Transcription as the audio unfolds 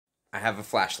I have a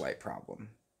flashlight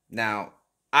problem. Now,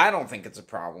 I don't think it's a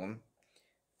problem.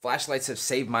 Flashlights have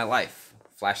saved my life.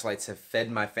 Flashlights have fed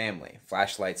my family.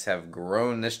 Flashlights have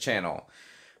grown this channel.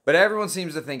 But everyone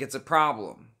seems to think it's a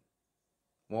problem.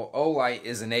 Well, Olight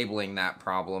is enabling that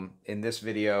problem. In this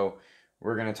video,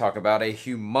 we're going to talk about a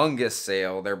humongous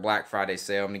sale, their Black Friday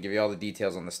sale. I'm going to give you all the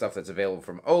details on the stuff that's available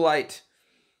from Olight.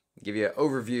 Give you an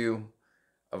overview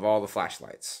of all the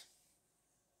flashlights.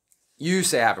 You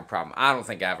say I have a problem. I don't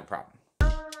think I have a problem.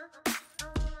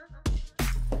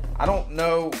 I don't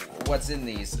know what's in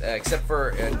these, except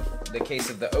for in the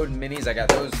case of the Odin Minis. I got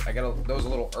those a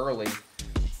little early.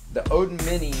 The Odin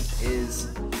Mini is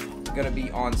going to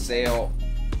be on sale,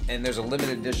 and there's a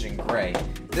limited edition gray.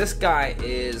 This guy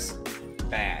is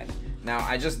bad. Now,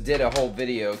 I just did a whole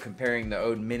video comparing the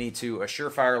Odin Mini to a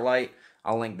Surefire light.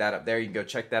 I'll link that up there. You can go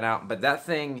check that out. But that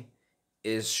thing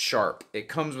is sharp. It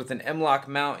comes with an M-LOK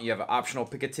mount. You have an optional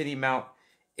Picatinny mount.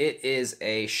 It is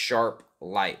a sharp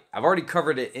light. I've already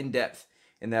covered it in depth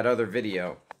in that other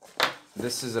video.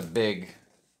 This is a big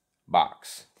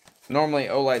box. Normally,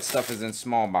 Olight stuff is in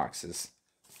small boxes.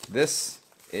 This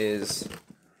is...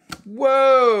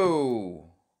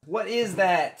 Whoa! What is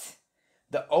that?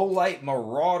 The Olight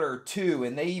Marauder 2,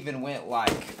 and they even went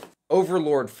like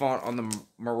Overlord font on the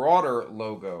Marauder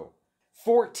logo.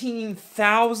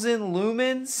 14,000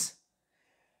 lumens?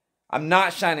 I'm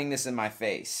not shining this in my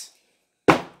face.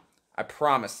 I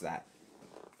promise that.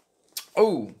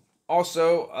 Oh,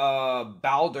 also,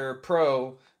 Balder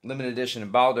Pro limited edition.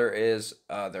 And Balder is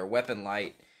their weapon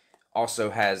light. Also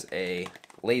has a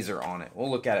laser on it. We'll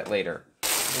look at it later.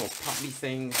 Little poppy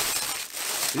thing.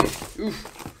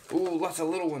 Ooh, lots of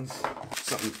little ones.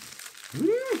 Something.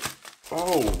 Ooh.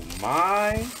 Oh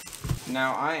my.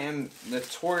 Now, I am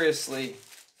notoriously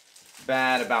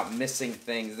bad about missing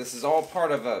things. This is all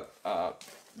part of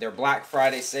their Black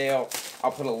Friday sale.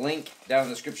 I'll put a link down in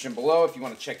the description below if you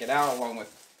want to check it out, along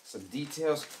with some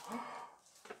details.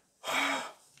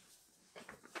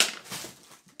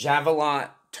 Javelot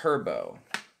Turbo.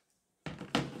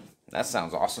 That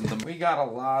sounds awesome. We got a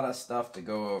lot of stuff to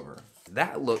go over.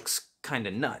 That looks kind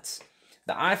of nuts.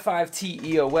 The i5T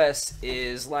EOS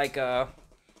is like a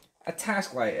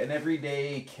task light, an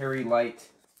everyday carry light.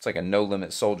 It's like a no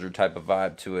limit soldier type of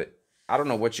vibe to it. I don't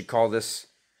know what you call this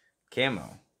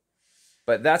camo,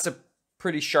 but that's a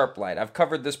pretty sharp light. I've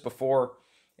covered this before.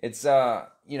 It's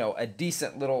you know, a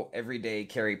decent little everyday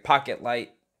carry pocket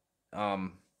light.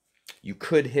 You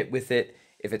could hit with it.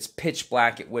 If it's pitch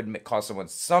black, it would cause someone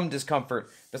some discomfort,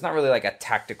 but it's not really like a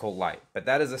tactical light. But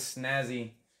that is a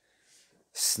snazzy,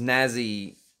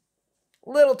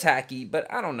 little tacky, but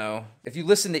I don't know. If you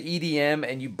listen to EDM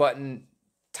and you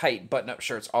tight button-up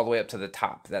shirts all the way up to the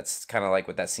top, that's kind of like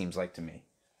what that seems like to me.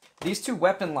 These two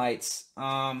weapon lights,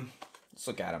 let's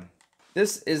look at them.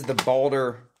 This is the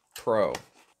Balder Pro.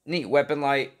 Neat weapon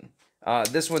light.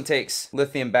 This one takes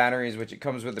lithium batteries, which it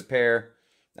comes with a pair.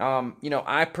 You know,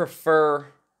 I prefer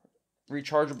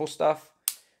rechargeable stuff,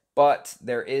 but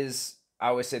I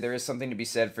always say there is something to be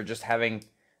said for just having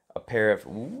a pair of,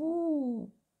 ooh.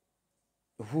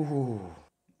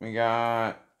 We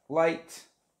got light,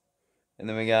 and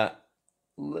then we got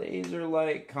laser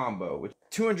light combo with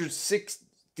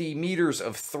 260 meters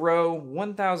of throw,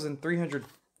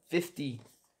 1,350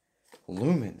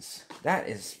 lumens. That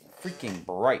is freaking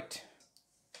bright.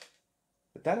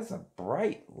 But that is a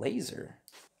bright laser.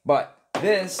 But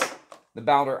this, the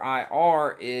Balder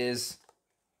IR, is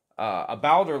a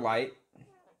Balder light,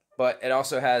 but it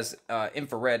also has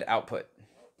infrared output.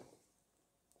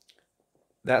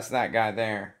 That's that guy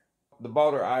there. The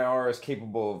Balder IR is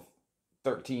capable of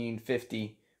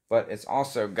 1350, but it's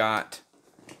also got,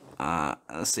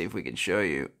 let's see if we can show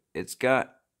you. It's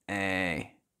got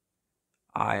a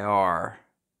IR.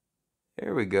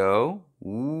 There we go.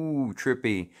 Ooh,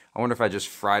 trippy. I wonder if I just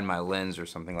fried my lens or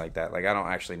something like that. Like, I don't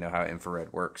actually know how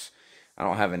infrared works. I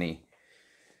don't have any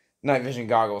night vision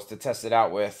goggles to test it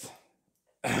out with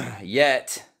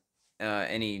yet.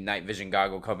 Any night vision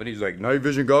goggle companies like night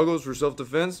vision goggles for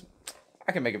self-defense,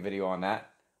 I can make a video on that.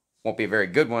 Won't be a very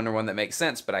good one or one that makes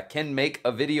sense, but I can make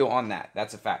a video on that.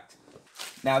 That's a fact.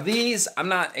 Now these, I'm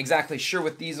not exactly sure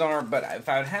what these are, but if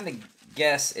I had to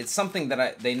guess, it's something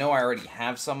that they know I already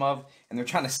have some of, and they're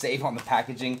trying to save on the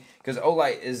packaging, because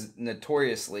Olight is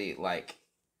notoriously like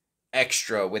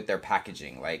extra with their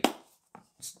packaging. Like,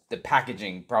 the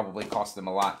packaging probably cost them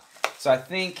a lot. So I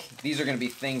think these are going to be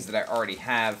things that I already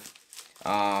have.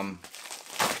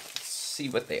 Let's see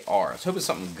what they are. Let's hope it's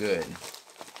something good.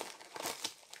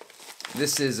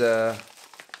 This is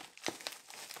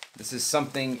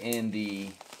something in the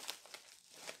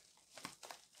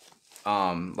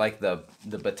like the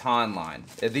baton line.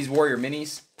 These Warrior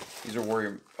Minis, these are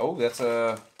Warrior. Oh, that's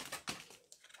a.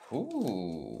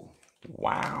 Ooh,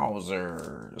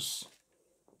 wowzers,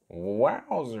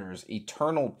 wowzers!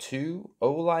 Eternal 2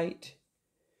 Olight.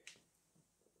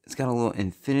 It's got a little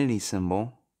infinity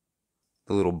symbol.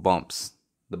 The little bumps,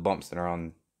 the bumps that are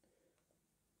on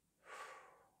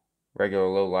regular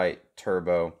low light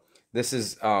turbo. This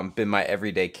has been my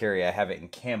everyday carry. I have it in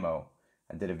camo.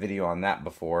 I did a video on that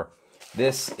before.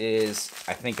 This is,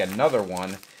 I think, another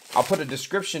one. I'll put a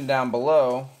description down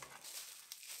below.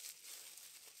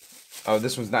 Oh,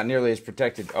 this one's not nearly as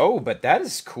protected. Oh, but that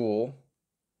is cool.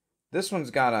 This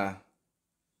one's got a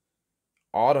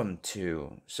Autumn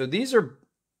 2. So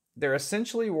they're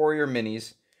essentially Warrior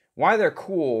Minis. Why they're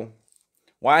cool,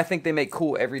 why I think they make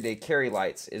cool everyday carry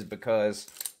lights is because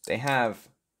they have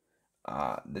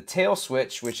the tail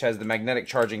switch, which has the magnetic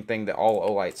charging thing that all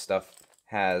Olight stuff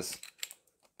has.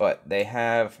 But they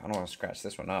have, I don't want to scratch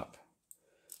this one up.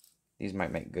 These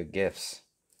might make good gifts.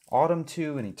 Autumn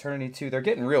 2 and Eternity 2. They're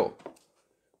getting real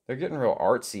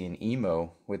artsy and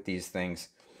emo with these things.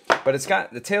 But it's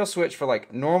got the tail switch for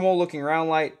like normal looking round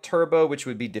light, turbo, which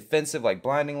would be defensive like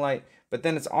blinding light. But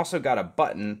then it's also got a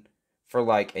button for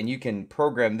like, and you can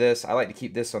program this. I like to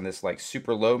keep this on this like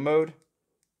super low mode.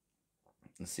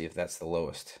 Let's see if that's the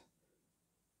lowest.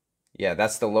 Yeah,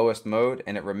 that's the lowest mode,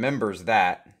 and it remembers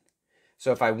that.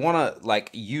 So if I want to like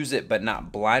use it but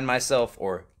not blind myself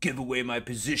or give away my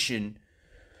position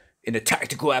in a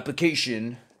tactical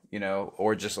application, you know,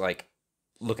 or just like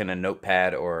look in a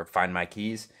notepad or find my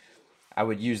keys, I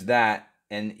would use that.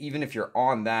 And even if you're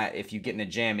on that, if you get in a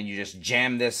jam and you just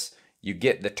jam this, you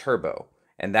get the turbo.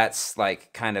 And that's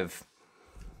like kind of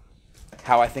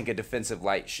how I think a defensive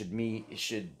light should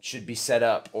be set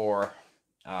up or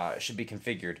should be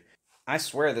configured. I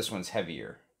swear this one's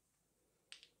heavier.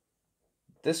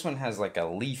 This one has like a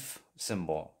leaf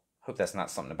symbol. Hope that's not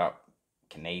something about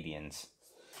Canadians.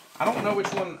 I don't know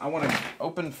which one I want to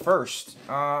open first.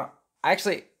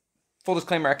 Actually, full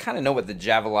disclaimer, I kind of know what the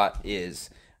Javelot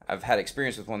is. I've had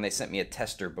experience with one. They sent me a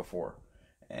tester before.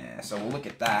 So we'll look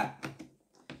at that.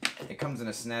 It comes in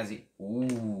a snazzy...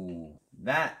 Ooh,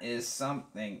 that is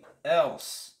something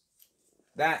else.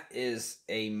 That is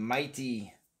a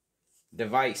mighty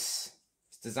device.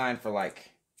 It's designed for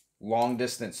like long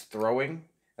distance throwing.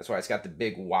 That's why it's got the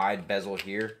big wide bezel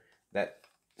here.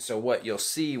 So what you'll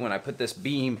see when I put this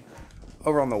beam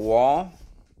over on the wall,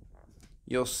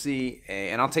 you'll see,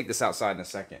 and I'll take this outside in a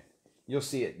second. You'll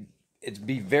see it'll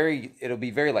be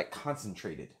very like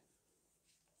concentrated.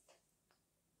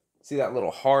 See that little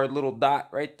hard little dot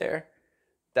right there?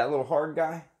 That little hard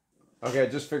guy? Okay, I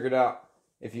just figured out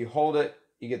if you hold it,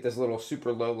 you get this little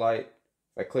super low light.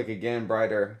 If I click again,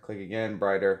 brighter, click again,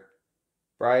 brighter,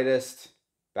 brightest,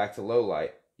 back to low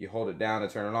light. You hold it down to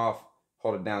turn it off,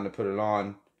 hold it down to put it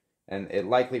on, and it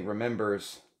likely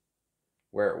remembers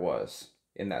where it was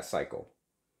in that cycle.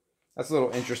 That's a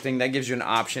little interesting. That gives you an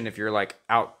option if you're like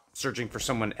out searching for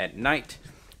someone at night,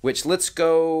 which let's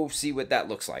go see what that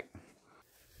looks like.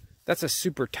 That's a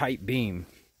super tight beam,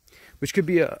 which could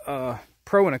be a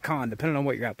pro and a con depending on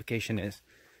what your application is.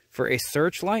 For a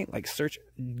searchlight, like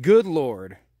good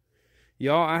Lord.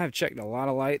 Y'all, I have checked a lot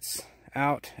of lights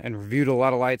out and reviewed a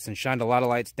lot of lights and shined a lot of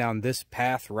lights down this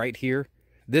path right here.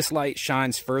 This light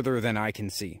shines further than I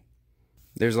can see.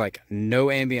 There's like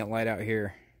no ambient light out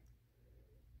here.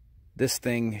 This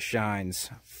thing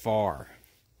shines far.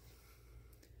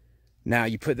 Now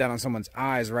you put that on someone's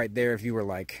eyes right there if you were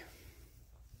like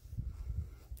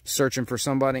searching for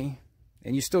somebody,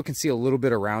 and you still can see a little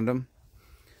bit around them,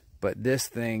 but this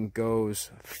thing goes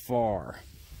far.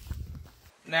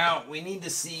 Now we need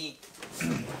to see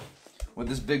what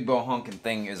this big bow honking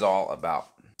thing is all about.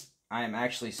 I am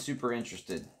actually super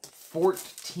interested.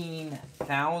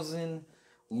 14,000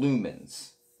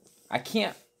 lumens.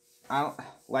 can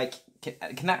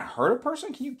that hurt a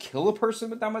person? Can you kill a person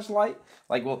with that much light?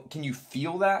 Like, well, can you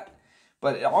feel that?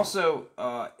 But it also,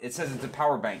 it says it's a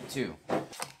power bank too.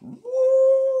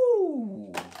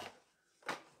 Woo!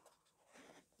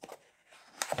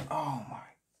 Oh my.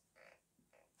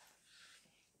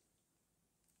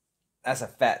 That's a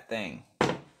fat thing.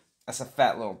 That's a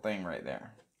fat little thing right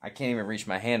there. I can't even reach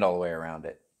my hand all the way around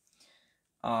it.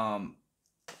 What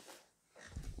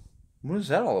is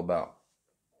that all about?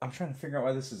 I'm trying to figure out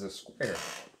why this is a square.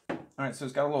 Alright, so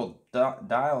it's got a little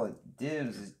dial. It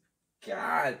dims.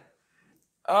 God.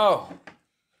 Oh.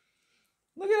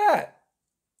 Look at that.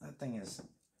 That thing is...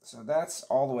 So that's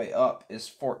all the way up is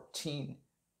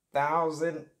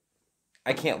 14,000.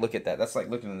 I can't look at that. That's like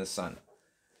looking in the sun.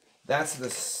 That's the...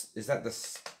 Is that the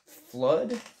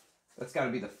flood? That's got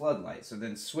to be the floodlight. So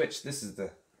then switch. This is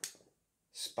the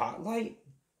spotlight.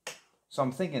 So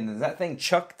I'm thinking, does that thing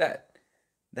chuck that?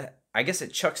 I guess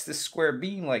it chucks this square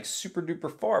beam like super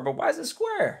duper far. But why is it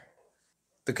square?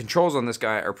 The controls on this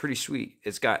guy are pretty sweet.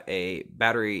 It's got a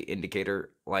battery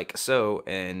indicator like so,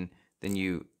 and then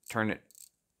you turn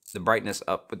the brightness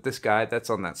up with this guy. That's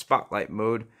on that spotlight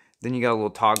mode. Then you got a little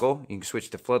toggle. You can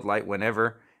switch to floodlight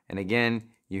whenever. And again,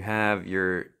 you have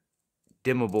your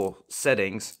dimmable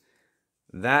settings.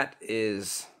 That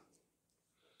is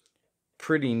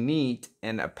pretty neat,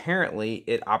 and apparently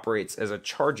it operates as a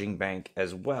charging bank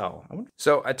as well.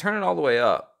 So I turn it all the way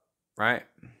up, right?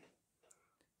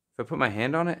 If I put my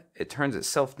hand on it, it turns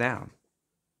itself down.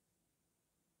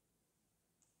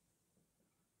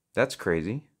 That's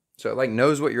crazy. So it like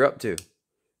knows what you're up to.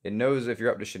 It knows if you're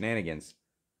up to shenanigans.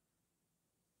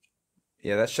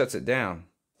 Yeah, that shuts it down.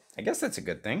 I guess that's a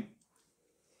good thing.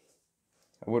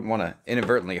 I wouldn't want to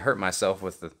inadvertently hurt myself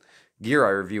with the gear I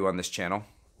review on this channel.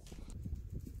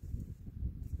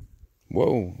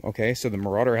 Whoa, okay, so the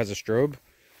Marauder has a strobe.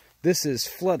 This is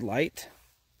floodlight.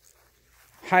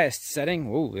 Highest setting.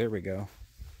 Whoa, there we go.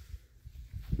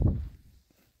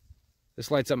 This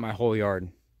lights up my whole yard.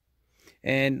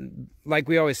 And like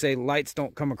we always say, lights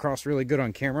don't come across really good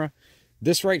on camera.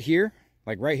 This right here,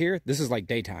 like right here, this is like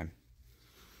daytime.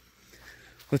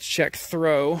 Let's check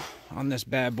throw on this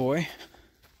bad boy.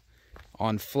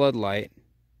 On floodlight.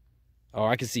 Oh,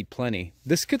 I can see plenty.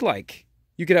 This could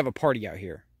you could have a party out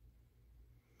here.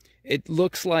 It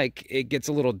looks like it gets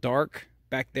a little dark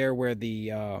back there where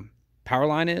the power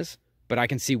line is, but I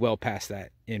can see well past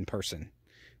that in person.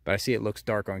 But I see it looks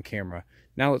dark on camera.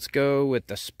 Now let's go with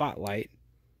the spotlight.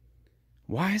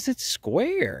 Why is it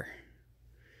square?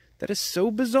 That is so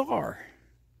bizarre.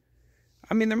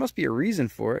 I mean, there must be a reason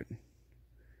for it.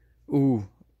 Ooh,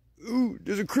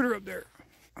 there's a critter up there.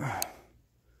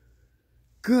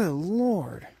 Good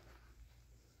Lord.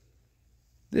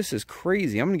 This is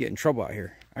crazy. I'm going to get in trouble out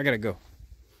here. I got to go.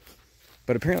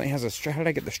 But apparently it has a... How did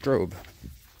I get the strobe?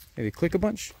 Maybe click a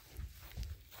bunch?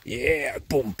 Yeah.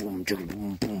 Boom, boom,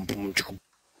 boom, boom, boom.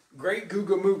 Great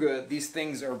Googa Mooga. These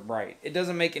things are bright. It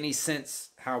doesn't make any sense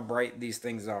how bright these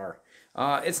things are.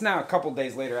 It's now a couple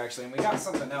days later, actually, and we got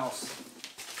something else.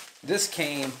 This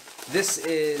came... This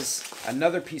is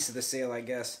another piece of the sale, I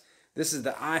guess. This is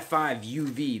the i5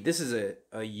 UV. This is a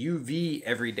UV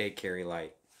everyday carry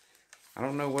light. I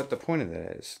don't know what the point of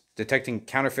that is. Detecting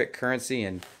counterfeit currency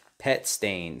and pet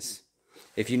stains.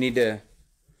 If you need to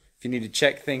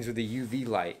check things with a UV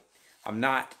light, I'm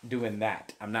not doing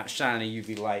that. I'm not shining a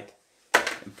UV light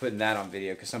and putting that on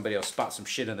video because somebody will spot some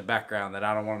shit in the background that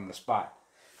I don't want them to spot.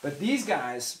 But these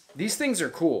guys, these things are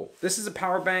cool. This is a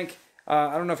power bank.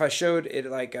 I don't know if I showed it,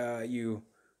 like you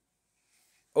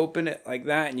open it like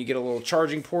that and you get a little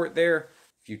charging port there.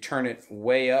 If you turn it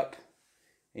way up,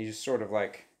 you just sort of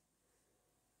like,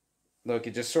 look,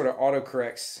 it just sort of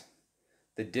auto-corrects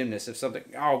the dimness of something.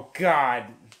 Oh, God.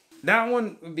 That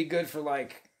one would be good for,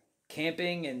 like,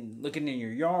 camping and looking in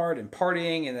your yard and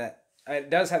partying, and that it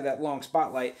does have that long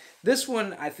spotlight. This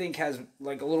one, I think, has,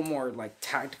 like, a little more, like,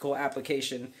 tactical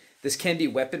application. This can be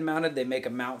weapon-mounted. They make a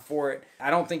mount for it. I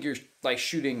don't think you're, like,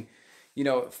 shooting, you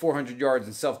know, 400 yards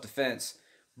in self-defense.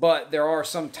 But there are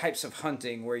some types of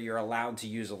hunting where you're allowed to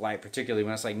use a light, particularly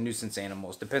when it's like nuisance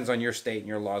animals. Depends on your state and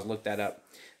your laws. Look that up.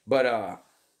 But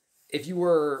if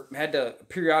you had to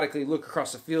periodically look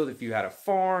across the field, if you had a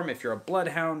farm, if you're a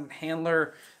bloodhound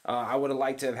handler, I would have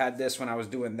liked to have had this when I was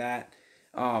doing that.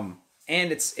 And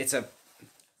it's a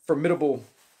formidable,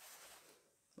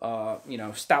 you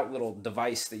know, stout little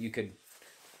device that you could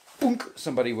boonk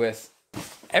somebody with.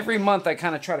 Every month I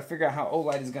kind of try to figure out how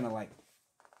Olight is gonna like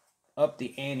up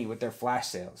the ante with their flash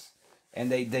sales,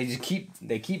 and they just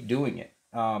keep doing it.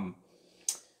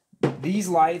 These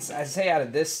lights, I say, out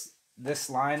of this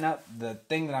lineup, the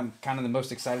thing that I'm kind of the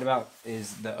most excited about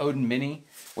is the Odin Mini,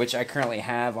 which I currently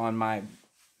have on my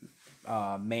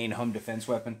main home defense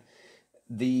weapon.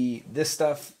 This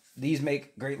stuff, these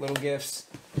make great little gifts.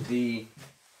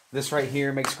 This right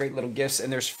here makes great little gifts,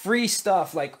 and there's free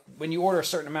stuff. Like when you order a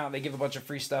certain amount, they give a bunch of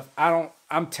free stuff.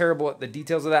 I'm terrible at the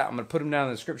details of that. I'm gonna put them down in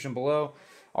the description below.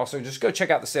 Also, just go check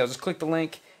out the sale. Just click the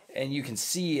link, and you can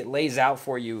see it lays out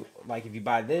for you. Like if you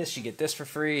buy this, you get this for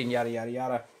free, and yada yada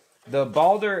yada. The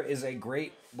Balder is a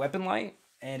great weapon light,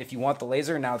 and if you want the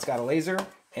laser, now it's got a laser.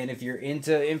 And if you're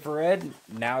into infrared,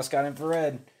 now it's got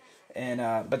infrared.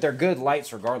 And but they're good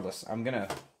lights regardless. I'm gonna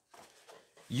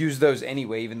use those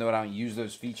anyway, even though I don't use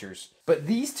those features. But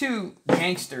these two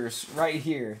gangsters right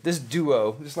here, this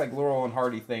duo, this like Laurel and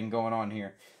Hardy thing going on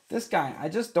here. This guy, I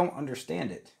just don't understand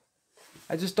it.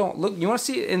 I just don't look. You want to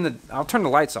see it in the? I'll turn the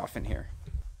lights off in here.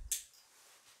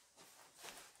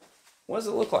 What does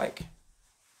it look like?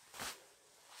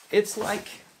 It's like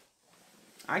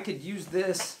I could use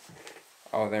this.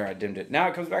 Oh, there, I dimmed it. Now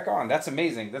it comes back on. That's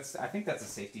amazing. I think that's a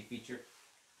safety feature.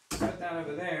 Right down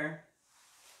over there.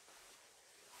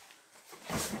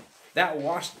 That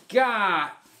wash.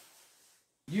 God!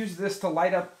 Use this to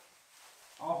light up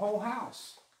a whole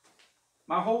house.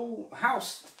 My whole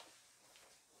house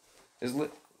is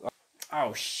lit.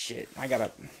 Oh, shit. I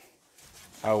gotta...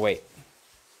 Oh, wait.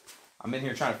 I'm in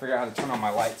here trying to figure out how to turn on my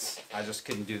lights. I just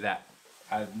couldn't do that.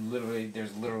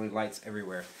 There's literally lights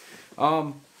everywhere.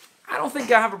 I don't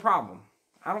think I have a problem.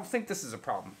 I don't think this is a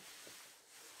problem.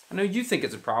 I know you think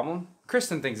it's a problem.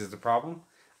 Kristen thinks it's a problem.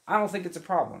 I don't think it's a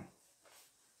problem.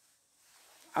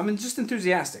 I'm just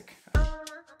enthusiastic.